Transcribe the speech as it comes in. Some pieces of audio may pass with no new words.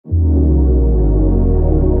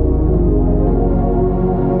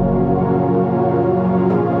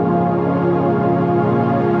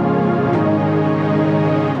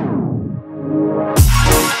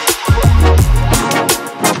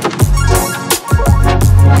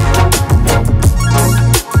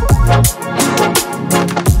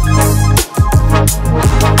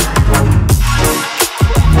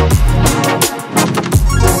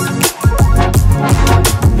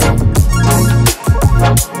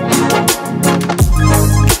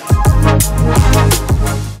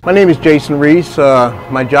My name is Jason Reese.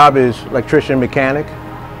 My job is electrician mechanic.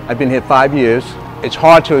 I've been here 5 years. It's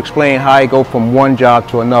hard to explain how I go from one job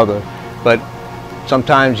to another, but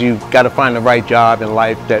sometimes you've got to find the right job in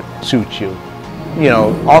life that suits you. You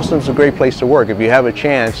know, Alstom's a great place to work. If you have a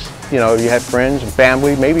chance, you know, you have friends and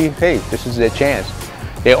family, maybe, hey, this is their chance.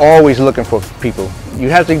 They're always looking for people. You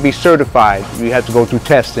have to be certified. You have to go through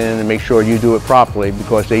testing and make sure you do it properly,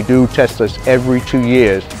 because they do test us every 2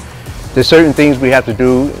 years. There's certain things we have to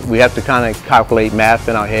do. We have to kind of calculate math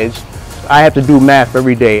in our heads. I have to do math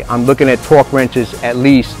every day. I'm looking at torque wrenches at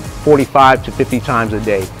least 45 to 50 times a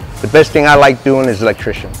day. The best thing I like doing is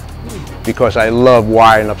electrician, because I love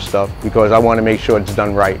wiring up stuff, because I want to make sure it's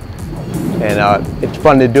done right. And it's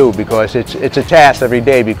fun to do, because it's a task every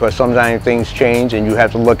day, because sometimes things change and you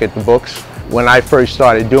have to look at the books. When I first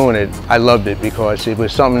started doing it, I loved it, because it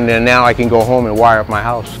was something that now I can go home and wire up my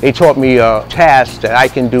house. They taught me tasks that I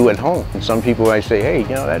can do at home. And some people I say, hey, you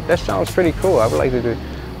know, that sounds pretty cool. I would like to do it.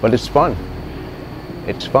 But it's fun.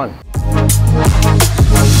 It's fun.